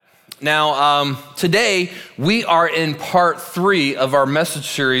Now, today we are in part 3 of our message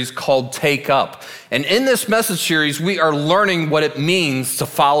series called Take Up. And in this message series, we are learning what it means to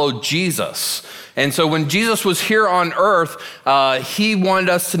follow Jesus. And so when Jesus was here on earth, he wanted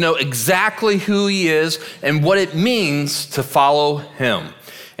us to know exactly who he is and what it means to follow him.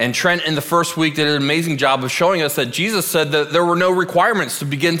 And Trent in the first week did an amazing job of showing us that Jesus said that there were no requirements to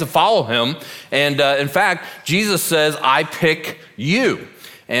begin to follow him. And in fact, Jesus says, I pick you.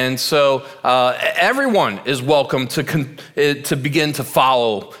 And so everyone is welcome to begin to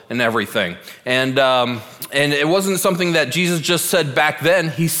follow and everything. And it wasn't something that Jesus just said back then.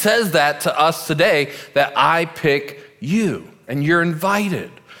 He says that to us today, that I pick you and you're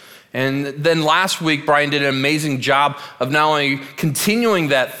invited. And then last week, Brian did an amazing job of not only continuing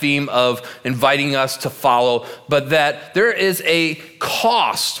that theme of inviting us to follow, but that there is a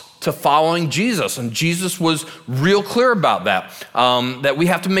cost to following Jesus. And Jesus was real clear about that, that we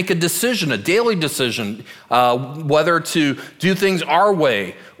have to make a decision, a daily decision, whether to do things our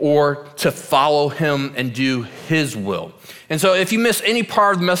way or to follow him and do his will. And so if you miss any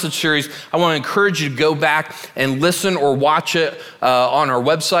part of the message series, I want to encourage you to go back and listen or watch it on our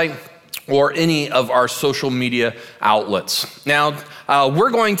website or any of our social media outlets. Now, we're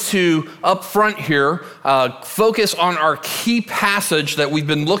going to, up front here, focus on our key passage that we've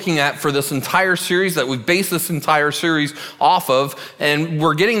been looking at for this entire series, that we've based this entire series off of. And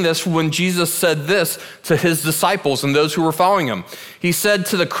we're getting this when Jesus said this to his disciples and those who were following him. He said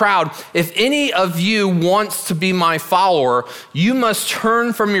to the crowd, if any of you wants to be my follower, you must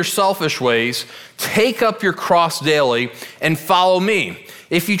turn from your selfish ways, take up your cross daily, and follow me.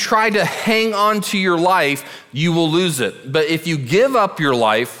 If you try to hang on to your life, you will lose it. But if you give up your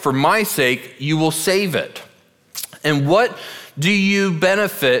life for my sake, you will save it. And what do you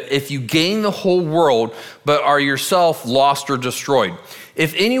benefit if you gain the whole world, but are yourself lost or destroyed?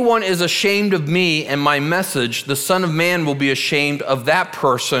 If anyone is ashamed of me and my message, the Son of Man will be ashamed of that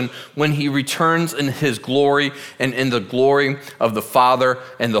person when he returns in his glory and in the glory of the Father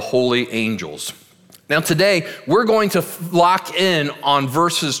and the holy angels. Now today, we're going to lock in on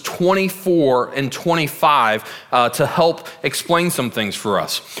verses 24 and 25 to help explain some things for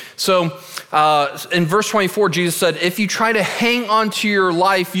us. So in verse 24, Jesus said, if you try to hang on to your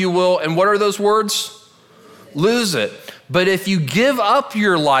life, you will, and what are those words? Lose it. But if you give up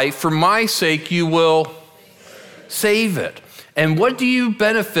your life for my sake, you will save it. And what do you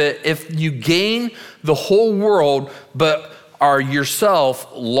benefit if you gain the whole world, but are yourself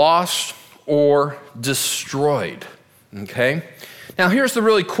lost or destroyed? Okay? Now here's the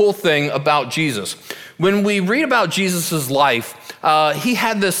really cool thing about Jesus. When we read about Jesus' life, he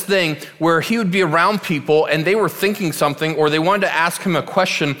had this thing where he would be around people and they were thinking something or they wanted to ask him a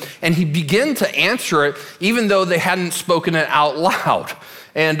question and he began to answer it even though they hadn't spoken it out loud.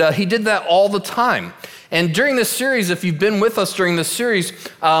 And he did that all the time. And during this series, if you've been with us during this series,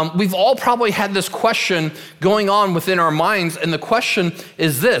 we've all probably had this question going on within our minds. And the question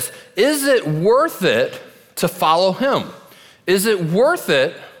is this: is it worth it to follow him? Is it worth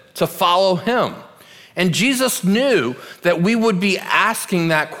it to follow him? And Jesus knew that we would be asking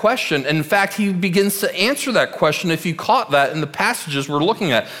that question. And in fact, he begins to answer that question if you caught that in the passages we're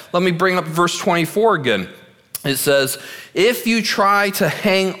looking at. Let me bring up verse 24 again. It says, if you try to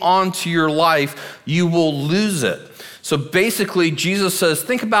hang on to your life, you will lose it. So basically, Jesus says,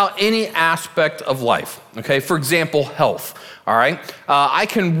 think about any aspect of life, okay? For example, health, all right? I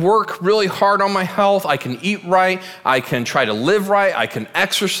can work really hard on my health. I can eat right. I can try to live right. I can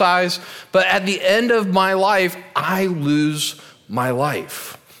exercise. But at the end of my life, I lose my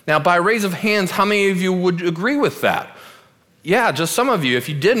life. Now, by raise of hands, how many of you would agree with that? Yeah, just some of you. If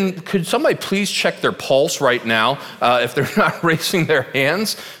you didn't, could somebody please check their pulse right now if they're not raising their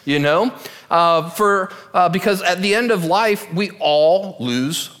hands, you know? Because at the end of life, we all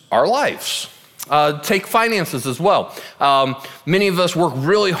lose our lives. Take finances as well. Many of us work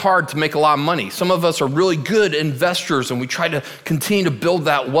really hard to make a lot of money. Some of us are really good investors and we try to continue to build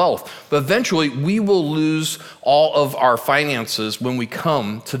that wealth. But eventually, we will lose all of our finances when we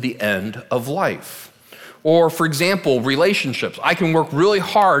come to the end of life. Or, for example, relationships. I can work really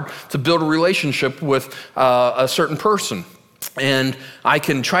hard to build a relationship with a certain person, and I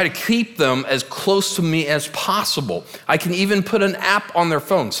can try to keep them as close to me as possible. I can even put an app on their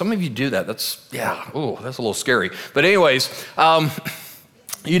phone. Some of you do that. That's a little scary. But anyways,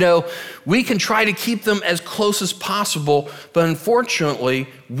 we can try to keep them as close as possible, but unfortunately,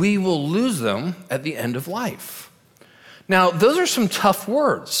 we will lose them at the end of life. Now, those are some tough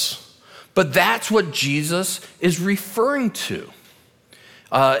words. But that's what Jesus is referring to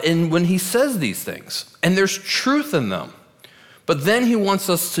when he says these things. And there's truth in them. But then he wants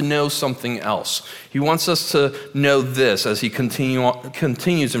us to know something else. He wants us to know this as he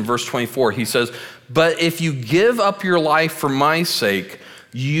continues in verse 24. He says, "But if you give up your life for my sake,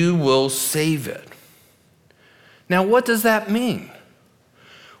 you will save it." Now, what does that mean?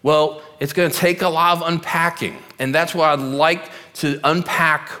 Well, it's going to take a lot of unpacking, and that's what I'd like to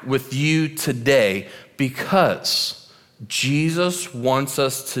unpack with you today, because Jesus wants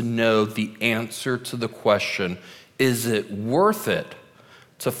us to know the answer to the question, is it worth it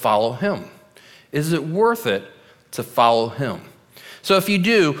to follow him? Is it worth it to follow him? So if you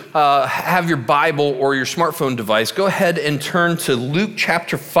do have your Bible or your smartphone device, go ahead and turn to Luke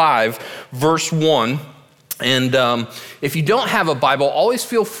chapter 5, verse 1. And if you don't have a Bible, always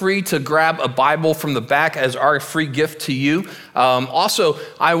feel free to grab a Bible from the back as our free gift to you. Also,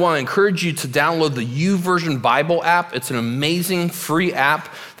 I want to encourage you to download the YouVersion Bible app. It's an amazing free app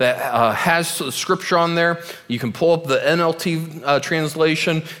that has scripture on there. You can pull up the NLT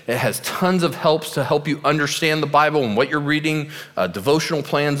translation. It has tons of helps to help you understand the Bible and what you're reading, devotional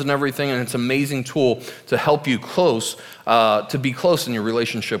plans and everything. And it's an amazing tool to help you to be close in your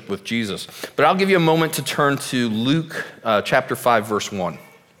relationship with Jesus. But I'll give you a moment to turn to Luke chapter 5, verse 1.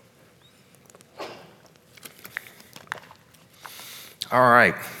 All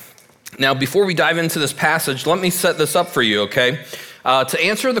right. Now, before we dive into this passage, let me set this up for you, okay? To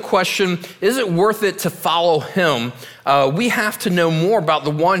answer the question, is it worth it to follow him? We have to know more about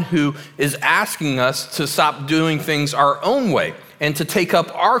the one who is asking us to stop doing things our own way and to take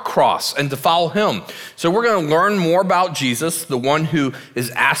up our cross and to follow him. So we're going to learn more about Jesus, the one who is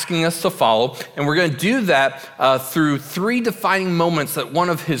asking us to follow, and we're going to do that through three defining moments that one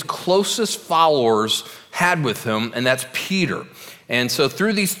of his closest followers had with him, and that's Peter. And so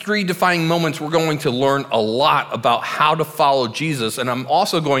through these three defining moments, we're going to learn a lot about how to follow Jesus. And I'm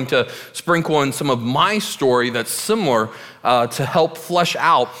also going to sprinkle in some of my story that's similar to help flesh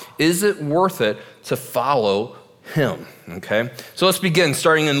out, is it worth it to follow him? Okay, so let's begin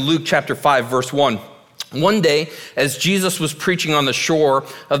starting in Luke chapter 5, verse 1. One day, as Jesus was preaching on the shore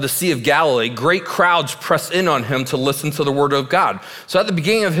of the Sea of Galilee, great crowds pressed in on him to listen to the word of God. So at the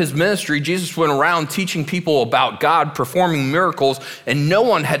beginning of his ministry, Jesus went around teaching people about God, performing miracles, and no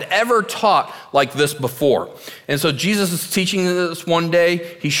one had ever taught like this before. And so Jesus is teaching this one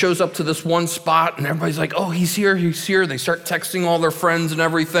day. He shows up to this one spot, and everybody's like, oh, he's here, he's here. They start texting all their friends and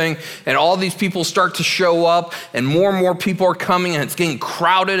everything, and all these people start to show up, and more people are coming, and it's getting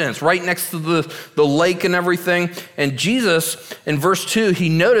crowded, and it's right next to the lake and everything. And Jesus, in verse 2, he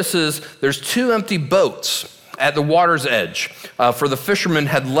notices there's two empty boats at the water's edge, for the fishermen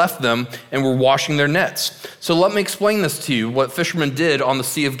had left them and were washing their nets. So let me explain this to you, what fishermen did on the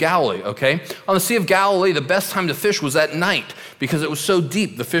Sea of Galilee, okay? On the Sea of Galilee, the best time to fish was at night because it was so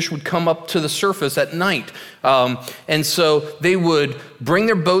deep. The fish would come up to the surface at night. And so they would bring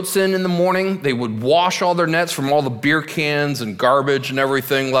their boats in the morning. They would wash all their nets from all the beer cans and garbage and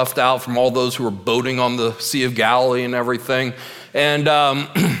everything left out from all those who were boating on the Sea of Galilee and everything.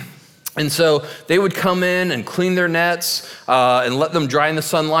 And so they would come in and clean their nets and let them dry in the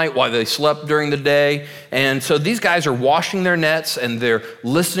sunlight while they slept during the day. And so these guys are washing their nets and they're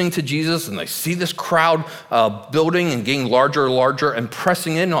listening to Jesus, and they see this crowd building and getting larger and larger and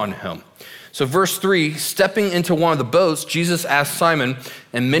pressing in on him. So verse 3, stepping into one of the boats, Jesus asked Simon,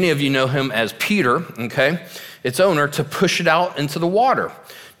 and many of you know him as Peter, okay, its owner, to push it out into the water.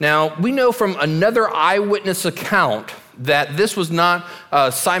 Now, we know from another eyewitness account that this was not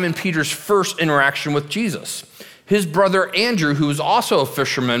Simon Peter's first interaction with Jesus. His brother Andrew, who was also a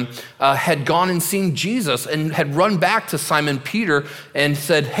fisherman, had gone and seen Jesus and had run back to Simon Peter and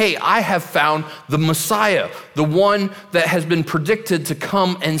said, hey, I have found the Messiah, the one that has been predicted to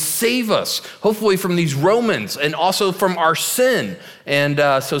come and save us, hopefully from these Romans and also from our sin. And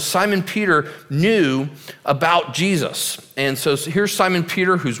so Simon Peter knew about Jesus. And so here's Simon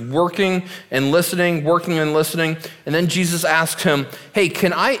Peter who's working and listening. And then Jesus asked him, hey,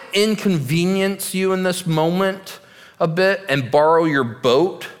 can I inconvenience you in this moment a bit and borrow your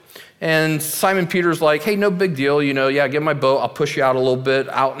boat? And Simon Peter's like, hey, no big deal. Yeah, get my boat. I'll push you out a little bit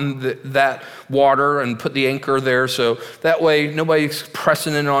out in that water and put the anchor there. So that way nobody's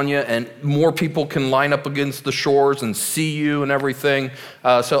pressing in on you and more people can line up against the shores and see you and everything.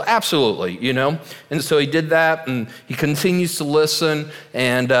 So absolutely, And so he did that, and he continues to listen.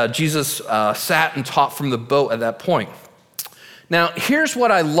 And Jesus sat and taught from the boat at that point. Now, here's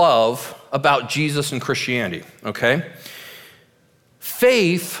what I love about Jesus and Christianity, okay?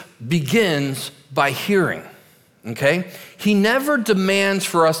 Faith begins by hearing, okay? He never demands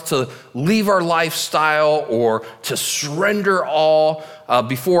for us to leave our lifestyle or to surrender all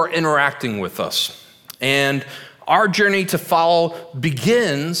before interacting with us. And our journey to follow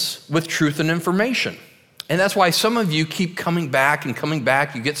begins with truth and information. And that's why some of you keep coming back and coming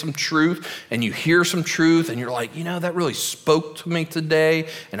back. You get some truth and you hear some truth and you're like, that really spoke to me today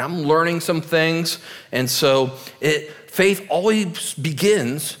and I'm learning some things. And so faith always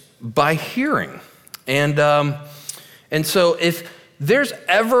begins by hearing. And so if there's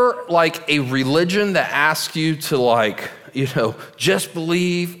ever like a religion that asks you to just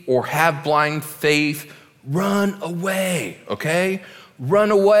believe or have blind faith, run away, okay?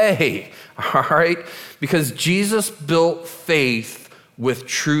 Run away, all right? Because Jesus built faith with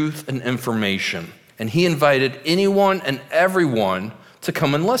truth and information. And he invited anyone and everyone to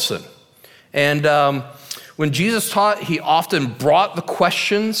come and listen. And when Jesus taught, he often brought the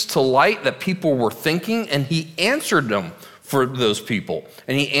questions to light that people were thinking, and he answered them for those people.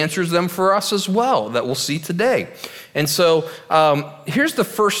 And he answers them for us as well, that we'll see today. And so here's the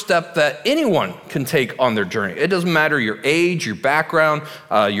first step that anyone can take on their journey. It doesn't matter your age, your background,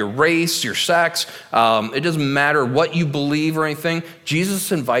 your race, your sex. It doesn't matter what you believe or anything.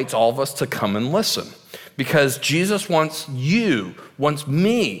 Jesus invites all of us to come and listen. Because Jesus wants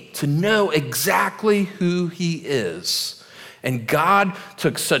me to know exactly who he is. And God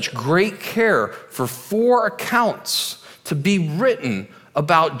took such great care for 4 accounts to be written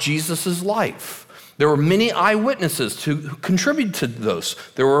about Jesus' life. There were many eyewitnesses who contributed to those.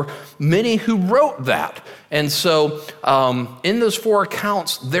 There were many who wrote that. And so in those 4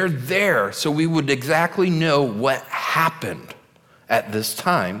 accounts, they're there so we would exactly know what happened at this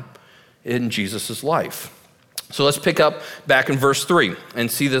time in Jesus' life. So let's pick up back in verse 3 and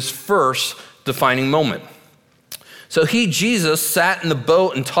see this first defining moment. So Jesus, sat in the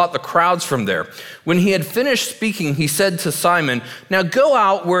boat and taught the crowds from there. When he had finished speaking, he said to Simon, "Now go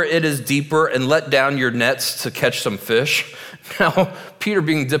out where it is deeper and let down your nets to catch some fish." Now, Peter,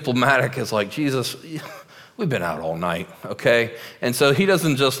 being diplomatic, is like, "Jesus, we've been out all night, okay?" And so he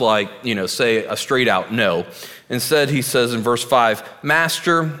doesn't just say a straight out no. Instead, he says in verse 5,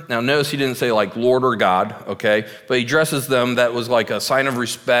 "Master," now notice he didn't say like Lord or God, okay? But he addresses them, that was like a sign of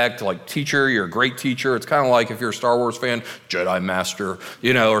respect, like teacher, you're a great teacher. It's kind of like if you're a Star Wars fan, Jedi Master,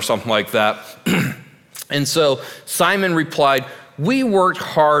 or something like that. And so Simon replied, "We worked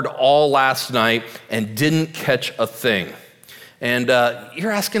hard all last night and didn't catch a thing." And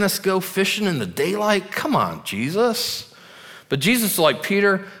you're asking us to go fishing in the daylight? Come on, Jesus. But Jesus is like,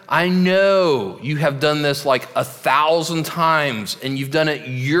 "Peter, I know you have done this like 1,000 times and you've done it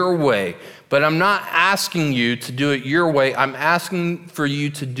your way, but I'm not asking you to do it your way. I'm asking for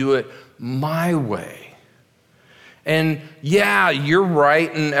you to do it my way. And yeah, you're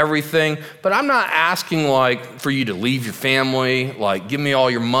right and everything, but I'm not asking for you to leave your family, give me all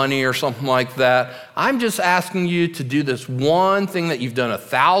your money or something like that. I'm just asking you to do this one thing that you've done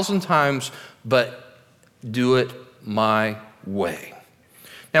 1,000 times, but do it my way."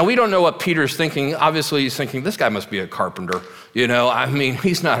 Now, we don't know what Peter's thinking. Obviously, he's thinking, this guy must be a carpenter. He's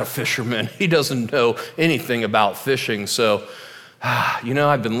not a fisherman. He doesn't know anything about fishing. So,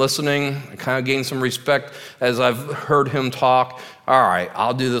 I've been listening. I kind of gained some respect as I've heard him talk. All right,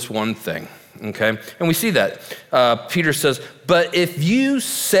 I'll do this one thing, okay? And we see that. Peter says, but if you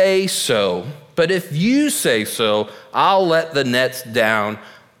say so, I'll let the nets down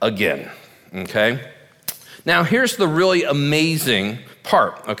again, okay? Now, here's the really amazing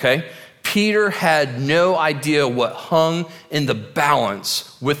part, okay? Peter had no idea what hung in the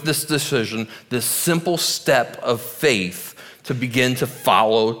balance with this decision, this simple step of faith to begin to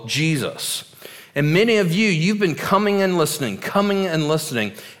follow Jesus. And many of you, you've been coming and listening,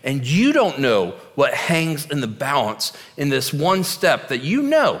 and you don't know what hangs in the balance in this one step that you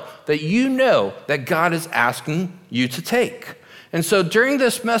know that God is asking you to take. And so during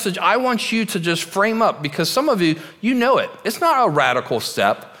this message, I want you to just frame up, because some of you, you know it. It's not a radical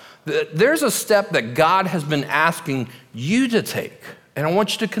step. There's a step that God has been asking you to take. And I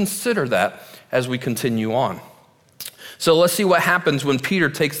want you to consider that as we continue on. So let's see what happens when Peter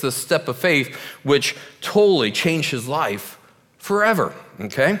takes this step of faith, which totally changed his life forever,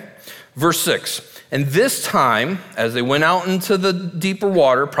 okay? Verse 6. And this time, as they went out into the deeper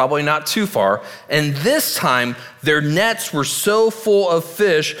water, probably not too far, and this time their nets were so full of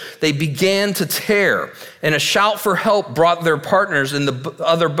fish, they began to tear. And a shout for help brought their partners in the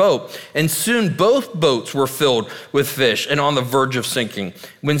other boat. And soon both boats were filled with fish and on the verge of sinking.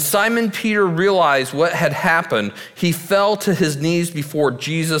 When Simon Peter realized what had happened, he fell to his knees before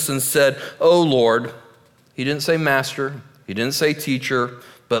Jesus and said, "Oh Lord," he didn't say master, he didn't say teacher,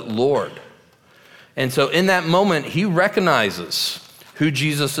 but Lord. And so in that moment, he recognizes who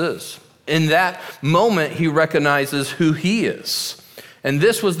Jesus is. In that moment, he recognizes who he is. And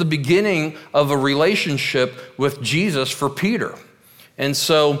this was the beginning of a relationship with Jesus for Peter. And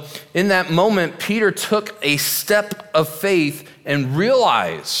so in that moment, Peter took a step of faith and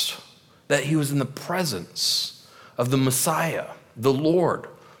realized that he was in the presence of the Messiah, the Lord,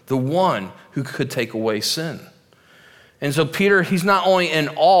 the one who could take away sin. And so Peter, he's not only in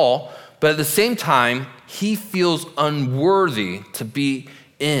awe, but at the same time, he feels unworthy to be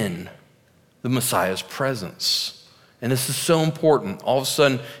in the Messiah's presence. And this is so important. All of a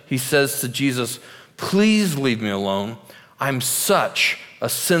sudden, he says to Jesus, "Please leave me alone. I'm such a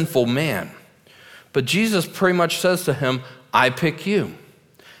sinful man." But Jesus pretty much says to him, "I pick you.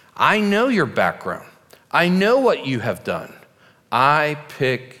 I know your background. I know what you have done. I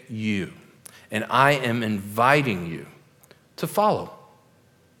pick you. And I am inviting you to follow."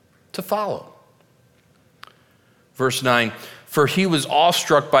 To follow. Verse 9, "For he was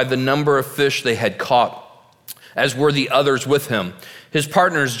awestruck by the number of fish they had caught, as were the others with him. His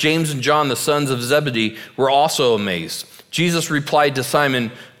partners, James and John, the sons of Zebedee, were also amazed. Jesus replied to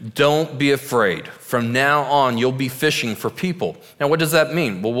Simon, 'Don't be afraid. From now on, you'll be fishing for people.'" Now, what does that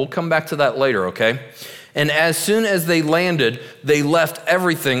mean? Well, we'll come back to that later, okay? "And as soon as they landed, they left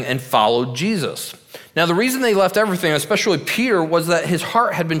everything and followed Jesus." Now, the reason they left everything, especially Peter, was that his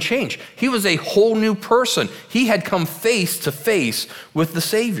heart had been changed. He was a whole new person. He had come face to face with the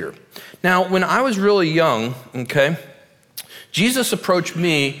Savior. Now, when I was really young, okay, Jesus approached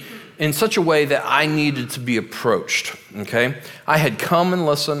me in such a way that I needed to be approached, okay? I had come and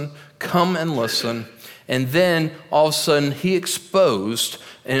listened, and then all of a sudden he exposed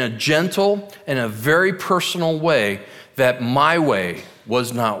in a gentle and a very personal way that my way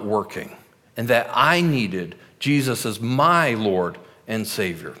was not working and that I needed Jesus as my Lord and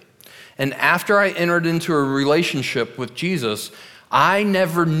Savior. And after I entered into a relationship with Jesus, I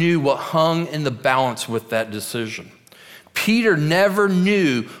never knew what hung in the balance with that decision. Peter never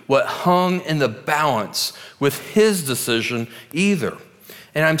knew what hung in the balance with his decision either.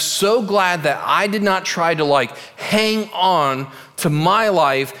 And I'm so glad that I did not try to hang on to my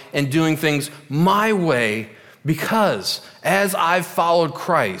life and doing things my way, because as I've followed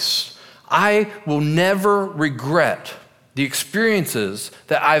Christ, I will never regret the experiences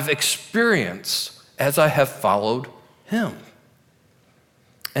that I've experienced as I have followed him.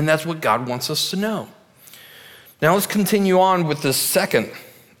 And that's what God wants us to know. Now let's continue on with the second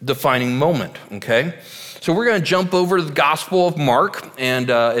defining moment, okay? So we're going to jump over to the Gospel of Mark,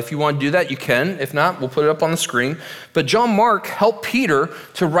 and if you want to do that, you can. If not, we'll put it up on the screen. But John Mark helped Peter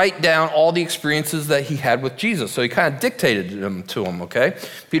to write down all the experiences that he had with Jesus. So he kind of dictated them to him, okay?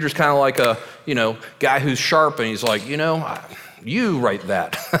 Peter's kind of like a, guy who's sharp, and he's like, you write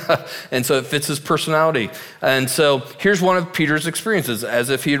that. And so it fits his personality. And so here's one of Peter's experiences,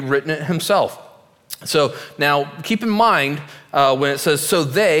 as if he had written it himself. So now keep in mind when it says, "so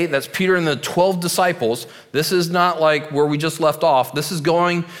they," that's Peter and the 12 disciples, this is not like where we just left off. This is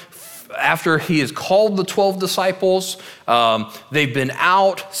going after he has called the 12 disciples. They've been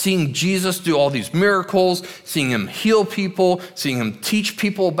out seeing Jesus do all these miracles, seeing him heal people, seeing him teach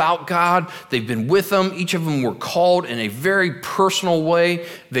people about God. They've been with him. Each of them were called in a very personal way.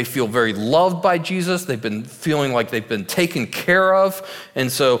 They feel very loved by Jesus. They've been feeling like they've been taken care of.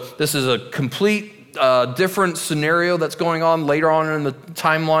 And so this is a complete different scenario that's going on later on in the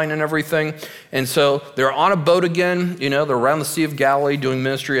timeline and everything. And so they're on a boat again, they're around the Sea of Galilee doing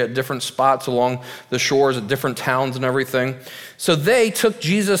ministry at different spots along the shores at different towns and everything. So they took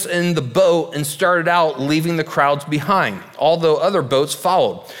Jesus in the boat and started out leaving the crowds behind, although other boats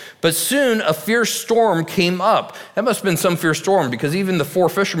followed. But soon a fierce storm came up. That must have been some fierce storm, because even the 4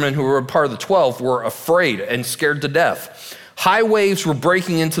 fishermen who were a part of the 12 were afraid and scared to death. High waves were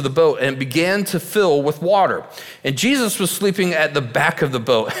breaking into the boat, and it began to fill with water. And Jesus was sleeping at the back of the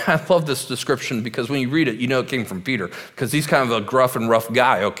boat. I love this description, because when you read it, it came from Peter, because he's kind of a gruff and rough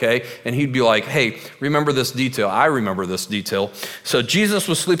guy, okay? And he'd be like, "Hey, remember this detail. I remember this detail." So Jesus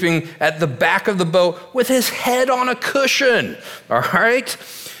was sleeping at the back of the boat with his head on a cushion, all right?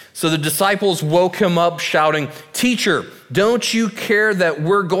 So the disciples woke him up shouting, "Teacher, don't you care that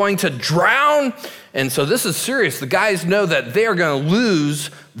we're going to drown?" And so this is serious. The guys know that they are going to lose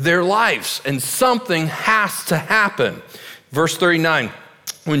their lives, and something has to happen. Verse 39,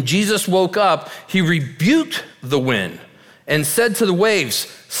 when Jesus woke up, he rebuked the wind and said to the waves,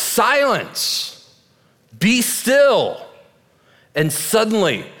 "Silence, be still." And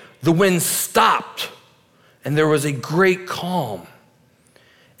suddenly the wind stopped, and there was a great calm,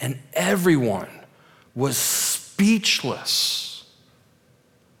 and everyone was speechless.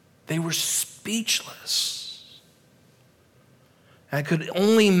 They were speechless. I could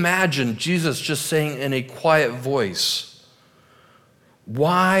only imagine Jesus just saying in a quiet voice,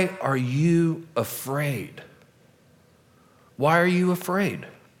 Why are you afraid? Why are you afraid?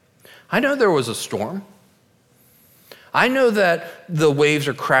 I know there was a storm. I know that the waves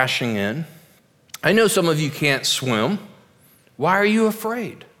are crashing in. I know some of you can't swim. Why are you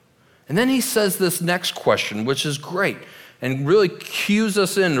afraid? And then he says this next question, which is great and really cues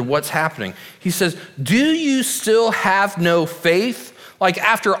us into what's happening. He says, do you still have no faith? Like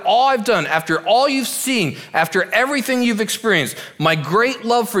after all I've done, after all you've seen, after everything you've experienced, my great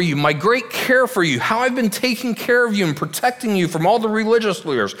love for you, my great care for you, how I've been taking care of you and protecting you from all the religious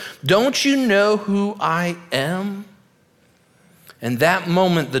leaders, don't you know who I am? And that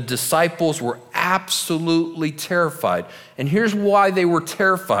moment, the disciples were absolutely terrified. And here's why they were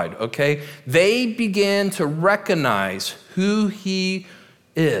terrified, okay? They began to recognize who he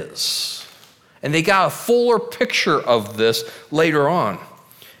is. And they got a fuller picture of this later on.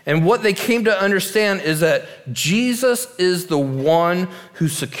 And what they came to understand is that Jesus is the one who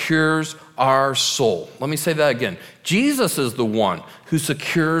secures our soul. Let me say that again. Jesus is the one who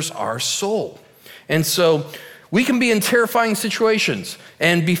secures our soul. And so we can be in terrifying situations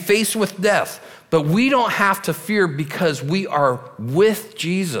and be faced with death, but we don't have to fear because we are with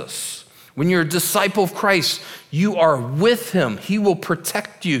Jesus. When you're a disciple of Christ, you are with him. He will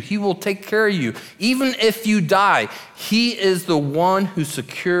protect you. He will take care of you. Even if you die, he is the one who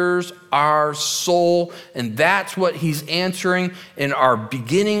secures our soul. And that's what he's answering in our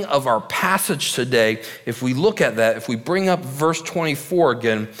beginning of our passage today. If we look at that, if we bring up verse 24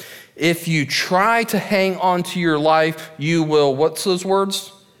 again, if you try to hang on to your life, you will, what's those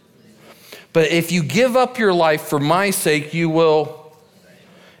words? But if you give up your life for my sake, you will.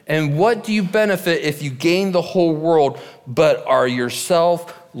 And what do you benefit if you gain the whole world, but are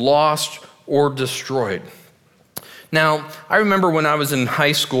yourself lost or destroyed? Now, I remember when I was in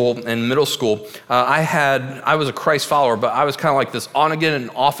high school and middle school, I was a Christ follower, but I was kind of like this on again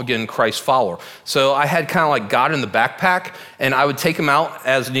and off again Christ follower. So I had kind of like God in the backpack, and I would take him out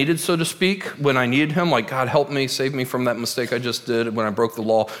as needed, so to speak, when I needed him, like, God, help me, save me from that mistake I just did when I broke the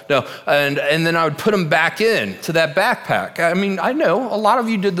law. No, and then I would put him back in to that backpack. I mean, I know a lot of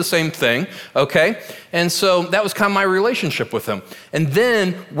you did the same thing, okay? And so that was kind of my relationship with him. And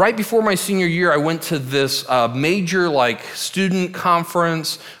then right before my senior year, I went to this major like student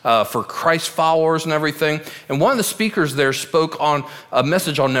conference for Christ followers and everything. And one of the speakers there spoke on a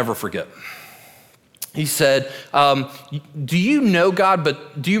message I'll never forget. He said, do you know God,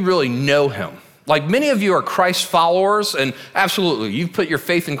 but do you really know him? Like many of you are Christ followers, and absolutely, you've put your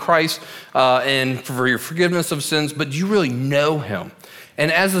faith in Christ and for your forgiveness of sins, but do you really know him?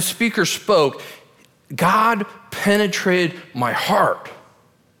 And as the speaker spoke, God penetrated my heart.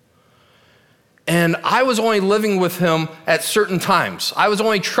 And I was only living with him at certain times. I was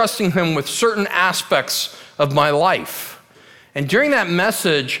only trusting him with certain aspects of my life. And during that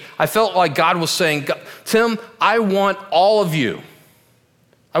message, I felt like God was saying, Tim, I want all of you.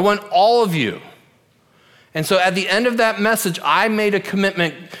 I want all of you. And so at the end of that message, I made a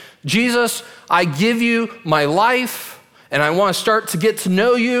commitment. Jesus, I give you my life, and I want to start to get to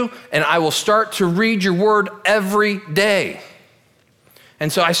know you, and I will start to read your word every day.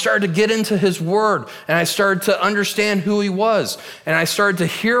 And so I started to get into his word, and I started to understand who he was, and I started to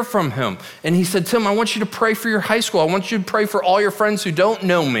hear from him. And he said, Tim, I want you to pray for your high school. I want you to pray for all your friends who don't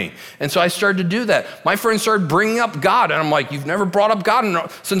know me. And so I started to do that. My friends started bringing up God, and I'm like, you've never brought up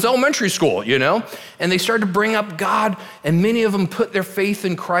God since elementary school, you know? And they started to bring up God, and many of them put their faith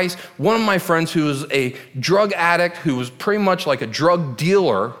in Christ. One of my friends who was a drug addict, who was pretty much like a drug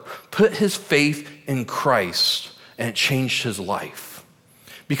dealer, put his faith in Christ, and it changed his life.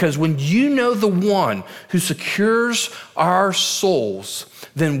 Because when you know the one who secures our souls,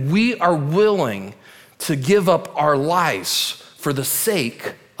 then we are willing to give up our lives for the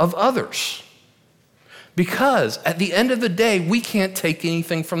sake of others. Because at the end of the day, we can't take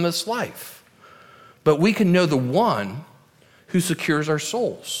anything from this life, but we can know the one who secures our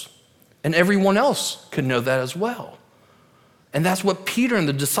souls. And everyone else can know that as well. And that's what Peter and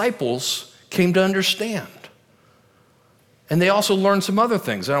the disciples came to understand. And they also learned some other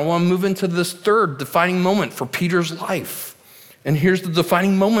things. And I want to move into this third defining moment for Peter's life. And here's the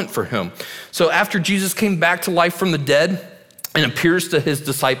defining moment for him. So after Jesus came back to life from the dead and appears to his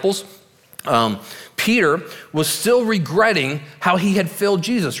disciples, Peter was still regretting how he had failed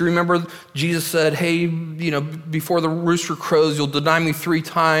Jesus. You remember Jesus said, hey, before the rooster crows, you'll deny me 3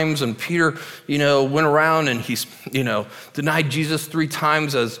 times. And Peter, went around and he, denied Jesus 3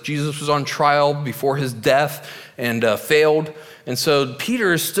 times as Jesus was on trial before his death and failed. And so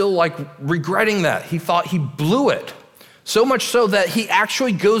Peter is still like regretting that. He thought he blew it. So much so that he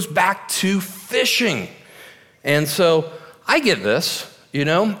actually goes back to fishing. And so I get this.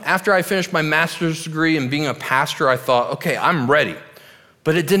 After I finished my master's degree and being a pastor, I thought, okay, I'm ready.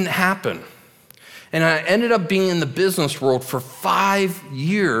 But it didn't happen. And I ended up being in the business world for 5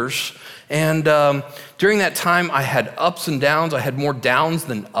 years. And during that time, I had ups and downs. I had more downs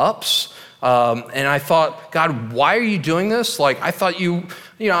than ups. And I thought, God, why are you doing this? Like, I thought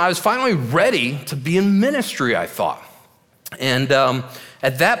I was finally ready to be in ministry, I thought. And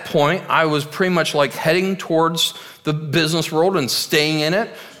at that point, I was pretty much like heading towards the business world and staying in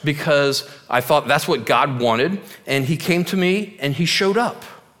it because I thought that's what God wanted. And he came to me and he showed up.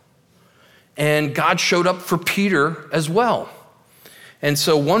 And God showed up for Peter as well. And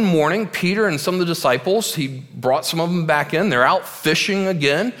so one morning, Peter and some of the disciples, he brought some of them back in. They're out fishing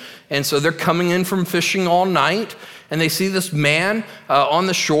again. And so they're coming in from fishing all night. And they see this man on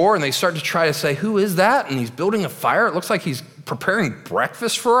the shore, and they start to try to say, who is that? And he's building a fire. It looks like he's preparing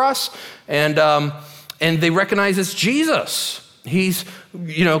breakfast for us. And they recognize it's Jesus. He's,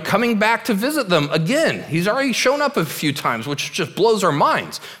 coming back to visit them again. He's already shown up a few times, which just blows our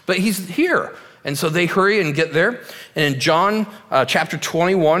minds. But he's here. And so they hurry and get there. And in John chapter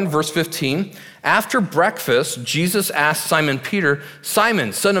 21, verse 15, after breakfast, Jesus asked Simon Peter,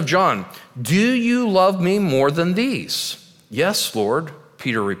 Simon, son of John, do you love me more than these? Yes, Lord,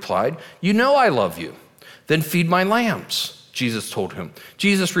 Peter replied. You know I love you. Then feed my lambs, Jesus told him.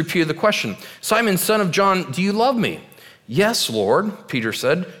 Jesus repeated the question, Simon, son of John, do you love me? Yes, Lord, Peter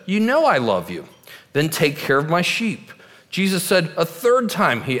said. You know I love you. Then take care of my sheep. Jesus said a third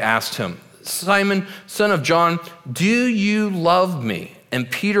time, he asked him, Simon, son of John, do you love me? And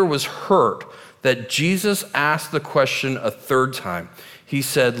Peter was hurt that Jesus asked the question a third time. He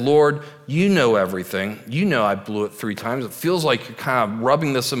said, Lord, you know everything. You know I blew it 3 times. It feels like you're kind of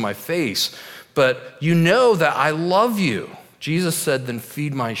rubbing this in my face, but you know that I love you. Jesus said, then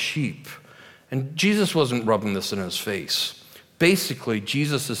feed my sheep. And Jesus wasn't rubbing this in his face. Basically,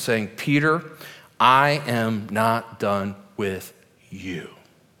 Jesus is saying, Peter, I am not done with you.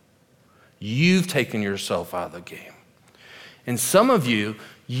 You've taken yourself out of the game. And some of you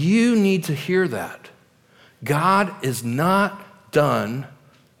need to hear that. God is not done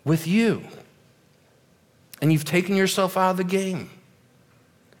with you. And you've taken yourself out of the game.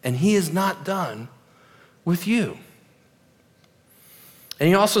 And he is not done with you. And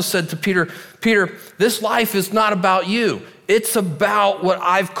he also said to Peter, Peter, this life is not about you. It's about what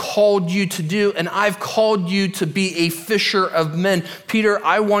I've called you to do, and I've called you to be a fisher of men. Peter,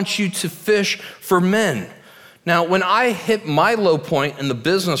 I want you to fish for men. Now, when I hit my low point in the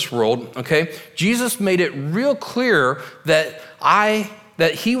business world, okay, Jesus made it real clear that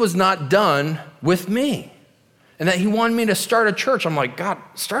he was not done with me and that he wanted me to start a church. I'm like, God,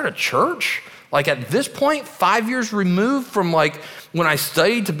 start a church? Like at this point, 5 years removed from like when I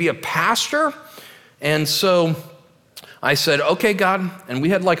studied to be a pastor. And so I said, okay, God. And we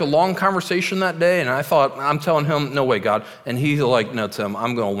had like a long conversation that day. And I thought, I'm telling him, no way, God. And he's like, no, Tim,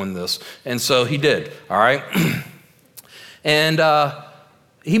 I'm going to win this. And so he did. All right. And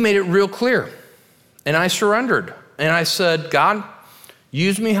he made it real clear. And I surrendered. And I said, God,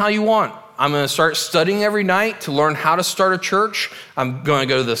 use me how you want. I'm going to start studying every night to learn how to start a church. I'm going to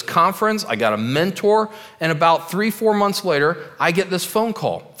go to this conference. I got a mentor. And about 3-4 months later, I get this phone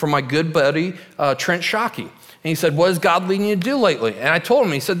call from my good buddy, Trent Shockey. And he said, what is God leading you to do lately? And I told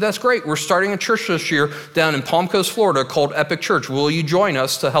him, he said, that's great. We're starting a church this year down in Palm Coast, Florida called Epic Church. Will you join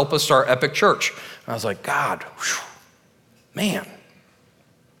us to help us start Epic Church? And I was like, God, whew, man.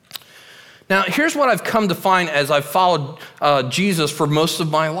 Now, here's what I've come to find as I've followed Jesus for most of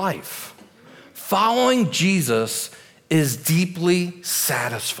my life. Following Jesus is deeply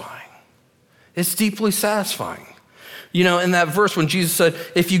satisfying. It's deeply satisfying. You know, in that verse when Jesus said,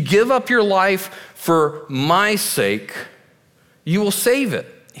 if you give up your life for my sake, you will save it.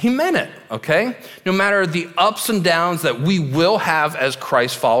 He meant it, okay? No matter the ups and downs that we will have as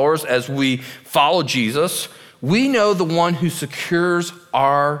Christ followers, as we follow Jesus, we know the one who secures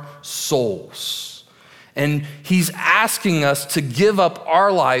our souls. And he's asking us to give up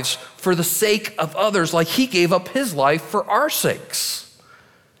our lives for the sake of others, like he gave up his life for our sakes.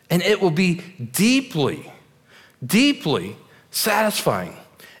 And it will be deeply, deeply satisfying.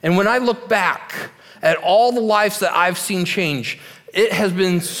 And when I look back at all the lives that I've seen change, it has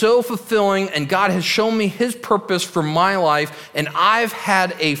been so fulfilling, and God has shown me his purpose for my life, and I've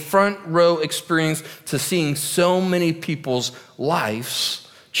had a front row experience to seeing so many people's lives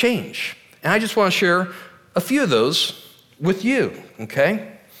change. And I just want to share a few of those with you,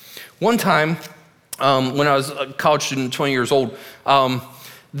 okay? One time, when I was a college student, 20 years old,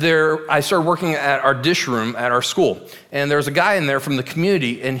 I started working at our dish room at our school. And there was a guy in there from the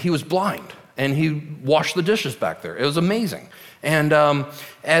community, and he was blind. And he washed the dishes back there. It was amazing. And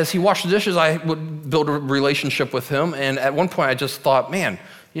as he washed the dishes, I would build a relationship with him. And at one point, I just thought, man,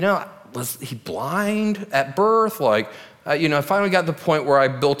 was he blind at birth? I finally got to the point where I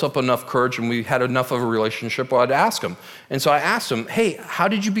built up enough courage and we had enough of a relationship where I'd ask him. And so I asked him, hey, how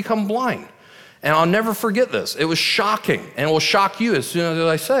did you become blind? And I'll never forget this. It was shocking, and it will shock you as soon as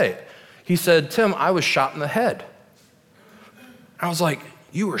I say it. He said, Tim, I was shot in the head. I was like,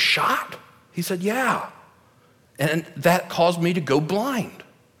 you were shot? He said, yeah. And that caused me to go blind.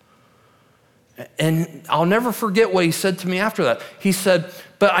 And I'll never forget what he said to me after that. He said,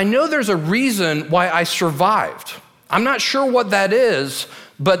 but I know there's a reason why I survived. I'm not sure what that is,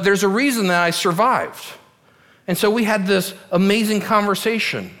 but there's a reason that I survived. And so we had this amazing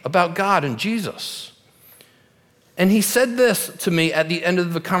conversation about God and Jesus. And he said this to me at the end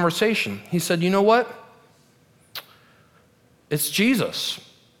of the conversation. He said, you know what? It's Jesus.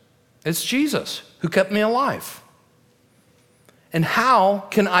 It's Jesus who kept me alive. And how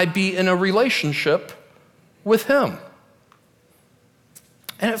can I be in a relationship with him?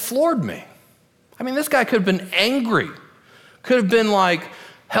 And it floored me. I mean, this guy could have been angry, could have been like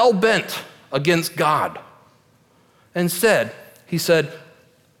hell-bent against God. Instead, he said,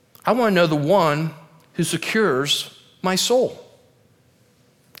 I want to know the one who secures my soul.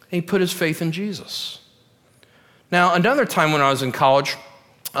 And he put his faith in Jesus. Now, another time when I was in college,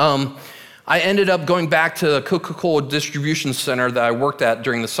 I ended up going back to the Coca-Cola distribution center that I worked at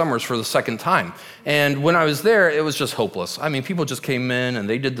during the summers for the second time. And when I was there, it was just hopeless. I mean, people just came in and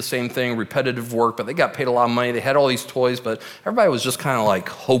they did the same thing, repetitive work, but they got paid a lot of money. They had all these toys, but everybody was just kind of like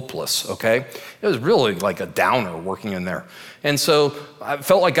hopeless, okay? It was really like a downer working in there. And so I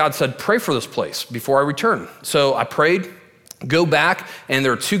felt like God said, pray for this place before I return. So I prayed. Go back, and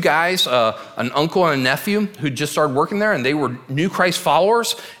there were two guys, an uncle and a nephew, who just started working there, and they were new Christ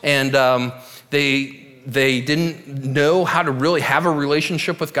followers, and they didn't know how to really have a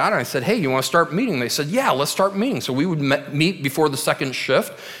relationship with God. And I said, hey, you want to start meeting? They said, yeah, let's start meeting. So we would meet before the second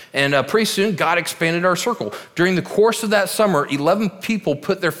shift, and pretty soon God expanded our circle. During the course of that summer, 11 people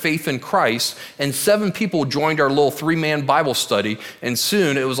put their faith in Christ, and 7 people joined our little 3-man Bible study, and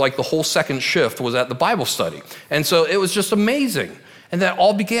soon it was like the whole second shift was at the Bible study. And so it was just amazing. And that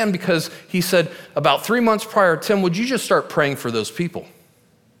all began because he said, about 3 months prior, Tim, would you just start praying for those people?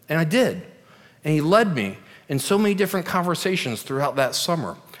 And I did. And he led me in so many different conversations throughout that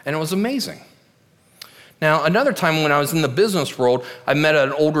summer. And it was amazing. Now, another time when I was in the business world, I met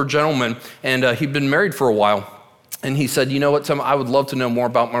an older gentleman, and he'd been married for a while. And he said, you know what, Tim, I would love to know more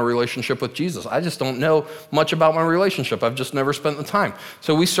about my relationship with Jesus. I just don't know much about my relationship. I've just never spent the time.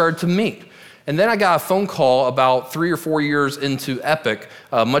 So we started to meet. And then I got a phone call about 3 or 4 years into Epic,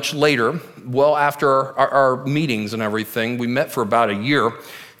 much later, well after our meetings and everything. We met for about a year.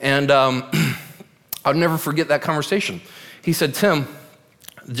 And I'll never forget that conversation. He said, Tim,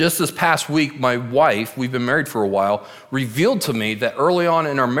 just this past week, my wife, we've been married for a while, revealed to me that early on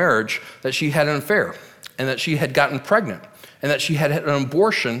in our marriage that she had an affair and that she had gotten pregnant and that she had had an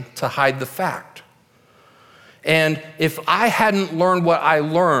abortion to hide the fact. And if I hadn't learned what I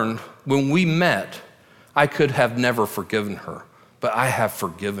learned when we met, I could have never forgiven her, but I have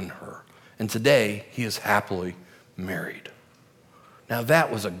forgiven her. And today, he is happily married. Now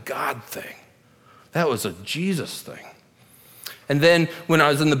that was a God thing. That was a Jesus thing. And then when I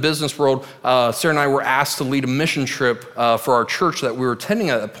was in the business world, Sarah and I were asked to lead a mission trip for our church that we were attending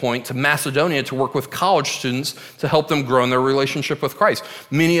at that point to Macedonia to work with college students to help them grow in their relationship with Christ.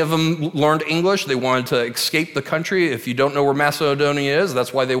 Many of them learned English. They wanted to escape the country. If you don't know where Macedonia is,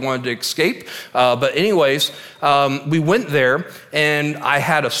 that's why they wanted to escape. But anyways, we went there, and I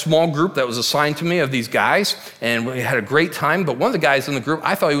had a small group that was assigned to me of these guys, and we had a great time. But one of the guys in the group,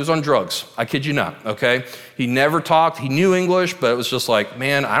 I thought he was on drugs. I kid you not, okay? He never talked. He knew English, but it was just like,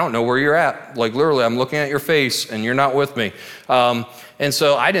 man, I don't know where you're at. Like literally, I'm looking at your face and you're not with me. And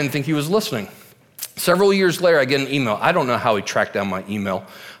so I didn't think he was listening. Several years later, I get an email. I don't know how he tracked down my email,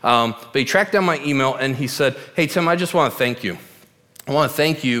 but he tracked down my email and he said, hey, Tim, I just want to thank you. I want to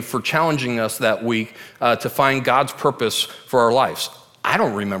thank you for challenging us that week to find God's purpose for our lives. I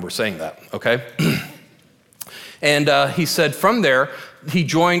don't remember saying that, okay? And he said from there, he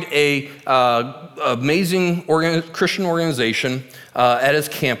joined a amazing Christian organization at his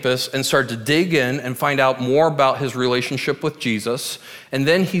campus and started to dig in and find out more about his relationship with Jesus. And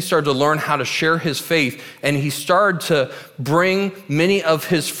then he started to learn how to share his faith, and he started to bring many of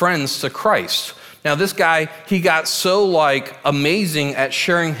his friends to Christ. Now, this guy, he got so amazing at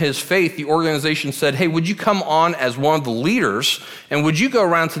sharing his faith, the organization said, hey, would you come on as one of the leaders, and would you go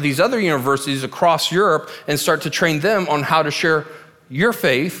around to these other universities across Europe and start to train them on how to share your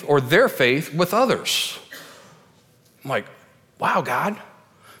faith or their faith with others? I'm like, Wow, God.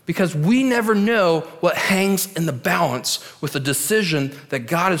 Because we never know what hangs in the balance with the decision that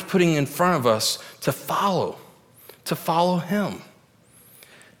God is putting in front of us to follow him.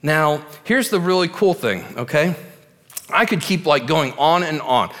 Now, here's the really cool thing, okay? I could keep going on and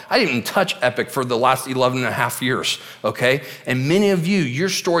on. I didn't even touch Epic for the last 11 and a half years, okay? And many of you, your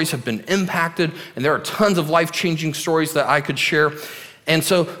stories have been impacted, and there are tons of life-changing stories that I could share. And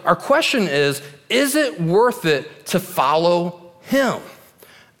so our question is it worth it to follow him?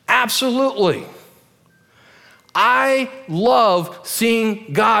 Absolutely. I love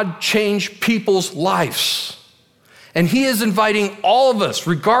seeing God change people's lives. And he is inviting all of us,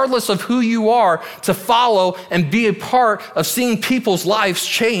 regardless of who you are, to follow and be a part of seeing people's lives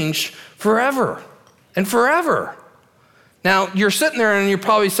change forever and forever. Now, you're sitting there and you're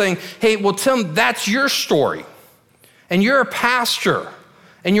probably saying, hey, well, Tim, that's your story. And you're a pastor.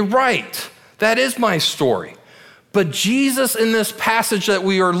 And you're right. That is my story. But Jesus in this passage that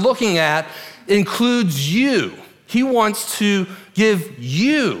we are looking at includes you. He wants to give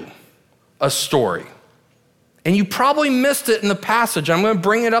you a story. And you probably missed it in the passage. I'm going to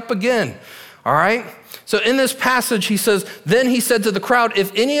bring it up again, all right? So in this passage, he says, then he said to the crowd,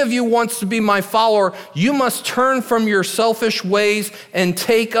 if any of you wants to be my follower, you must turn from your selfish ways and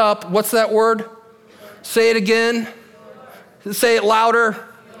take up, what's that word? Say it again. Say it louder.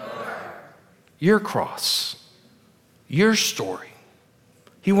 Your cross, your story.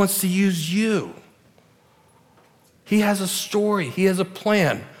 He wants to use you. He has a story. He has a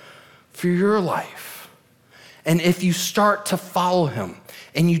plan for your life. And if you start to follow him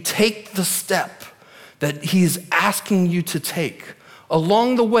and you take the step that he's asking you to take,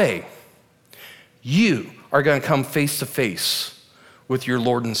 along the way, you are going to come face to face with your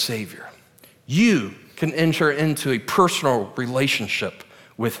Lord and Savior. You can enter into a personal relationship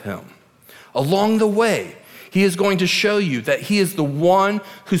with him. Along the way, he is going to show you that he is the one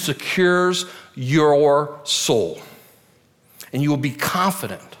who secures your soul. And you will be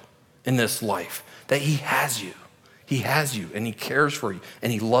confident in this life that he has you. He has you, and he cares for you,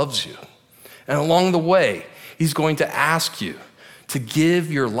 and he loves you. And along the way, he's going to ask you to give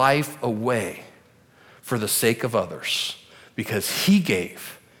your life away for the sake of others, because he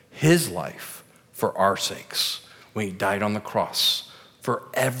gave his life for our sakes when he died on the cross for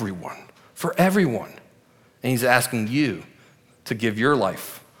everyone. And he's asking you to give your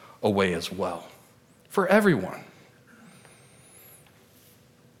life away as well, for everyone.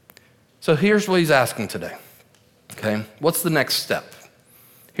 So here's what he's asking today, okay? What's the next step?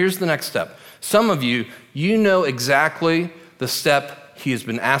 Here's the next step. Some of you, you know exactly the step he has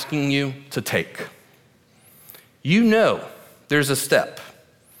been asking you to take. You know there's a step.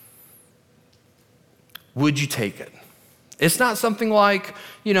 Would you take it? It's not something like,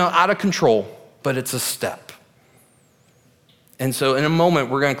 out of control, but it's a step. And so in a moment,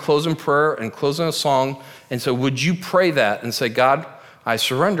 we're going to close in prayer and close in a song. And so would you pray that and say, God, I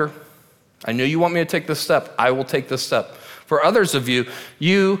surrender. I know you want me to take this step. I will take this step. For others of you,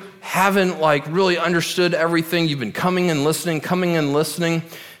 you haven't really understood everything. You've been coming and listening.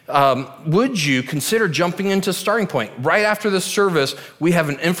 Would you consider jumping into Starting Point? Right after this service, we have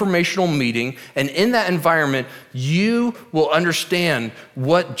an informational meeting, and in that environment, you will understand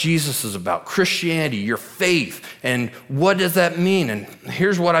what Jesus is about, Christianity, your faith, and what does that mean? And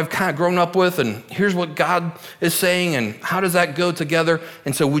here's what I've kind of grown up with, and here's what God is saying, and how does that go together?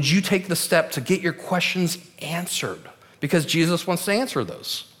 And so would you take the step to get your questions answered? Because Jesus wants to answer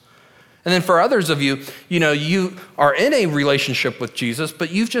those. And then for others of you, you are in a relationship with Jesus, but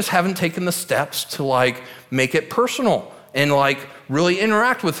you just haven't taken the steps to make it personal and really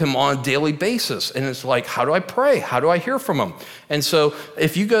interact with him on a daily basis. And it's how do I pray? How do I hear from him? And so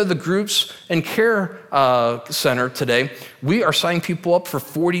if you go to the Groups and Care Center today, we are signing people up for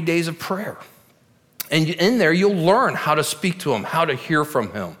 40 days of prayer. And in there, you'll learn how to speak to him, how to hear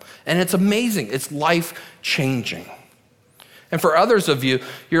from him. And it's amazing. It's life-changing. And for others of you,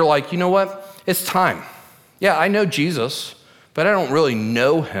 you're like, you know what? It's time. Yeah, I know Jesus, but I don't really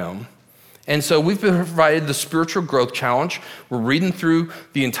know him. And so we've been provided the Spiritual Growth Challenge. We're reading through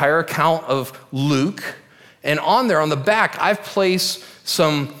the entire account of Luke. And on there, on the back, I've placed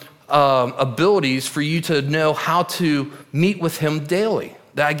some abilities for you to know how to meet with him daily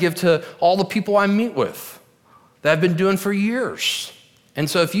that I give to all the people I meet with that I've been doing for years. And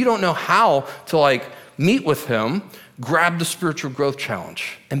so if you don't know how to meet with him, grab the Spiritual Growth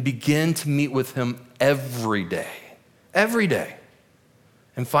Challenge and begin to meet with him every day,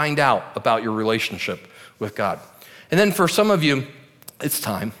 and find out about your relationship with God. And then for some of you, it's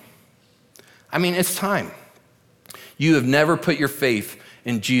time. It's time. You have never put your faith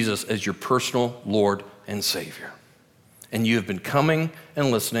in Jesus as your personal Lord and Savior. And you have been coming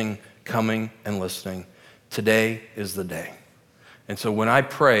and listening, coming and listening. Today is the day. And so when I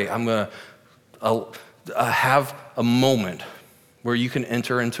pray, I'm going to have a moment where you can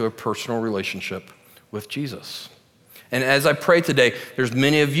enter into a personal relationship with Jesus. And as I pray today, there's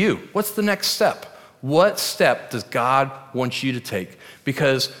many of you. What's the next step? What step does God want you to take?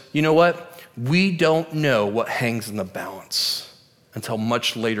 Because you know what? We don't know what hangs in the balance until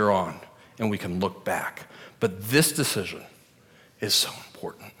much later on, and we can look back. But this decision is so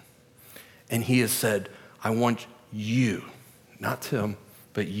important. And he has said, I want you, not Tim,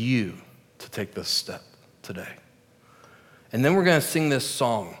 but you to take this step today. And then we're going to sing this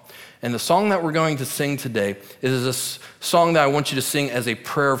song. And the song that we're going to sing today is this song that I want you to sing as a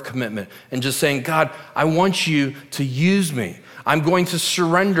prayer of commitment and just saying, God, I want you to use me. I'm going to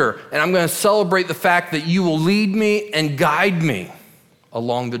surrender, and I'm going to celebrate the fact that you will lead me and guide me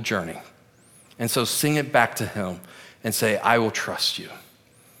along the journey. And so sing it back to him and say, I will trust you.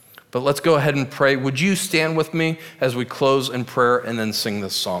 But let's go ahead and pray. Would you stand with me as we close in prayer and then sing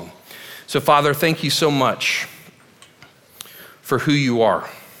this song? So Father, thank you so much for who you are.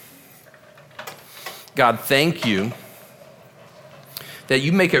 God, thank you that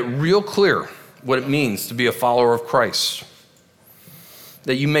you make it real clear what it means to be a follower of Christ.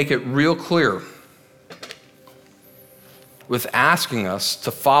 That you make it real clear with asking us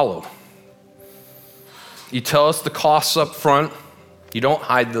to follow. You tell us the costs up front. You don't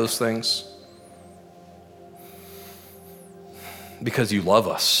hide those things because you love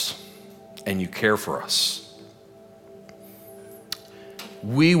us and you care for us.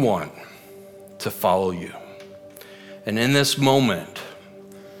 We want to follow you. And in this moment,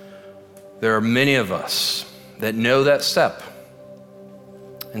 there are many of us that know that step.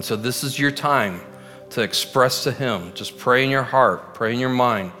 And so this is your time to express to him. Just pray in your heart, pray in your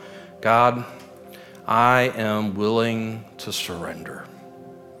mind. God, I am willing to surrender.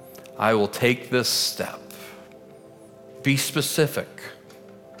 I will take this step. Be specific.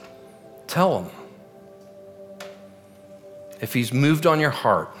 Tell him. If he's moved on your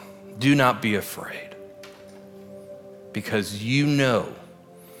heart, do not be afraid, because you know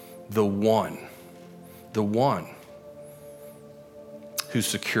the one who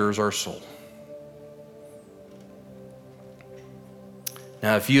secures our soul.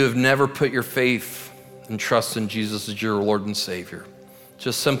 Now, if you have never put your faith and trust in Jesus as your Lord and Savior,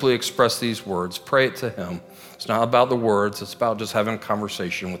 just simply express these words. Pray it to him. It's not about the words. It's about just having a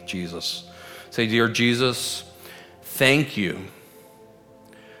conversation with Jesus. Say, dear Jesus, thank you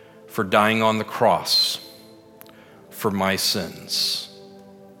for dying on the cross for my sins.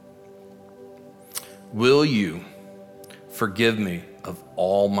 Will you forgive me of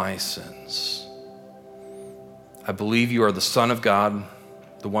all my sins? I believe you are the Son of God,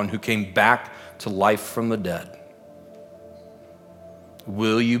 the one who came back to life from the dead.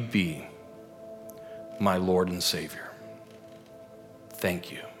 Will you be my Lord and Savior?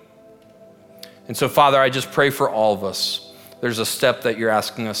 Thank you. And so, Father, I just pray for all of us. There's a step that you're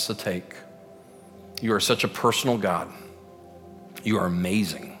asking us to take. You are such a personal God. You are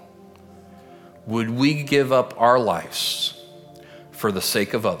amazing. Would we give up our lives for the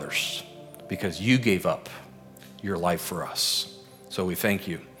sake of others because you gave up your life for us? So we thank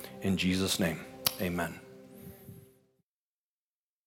you. In Jesus' name, amen.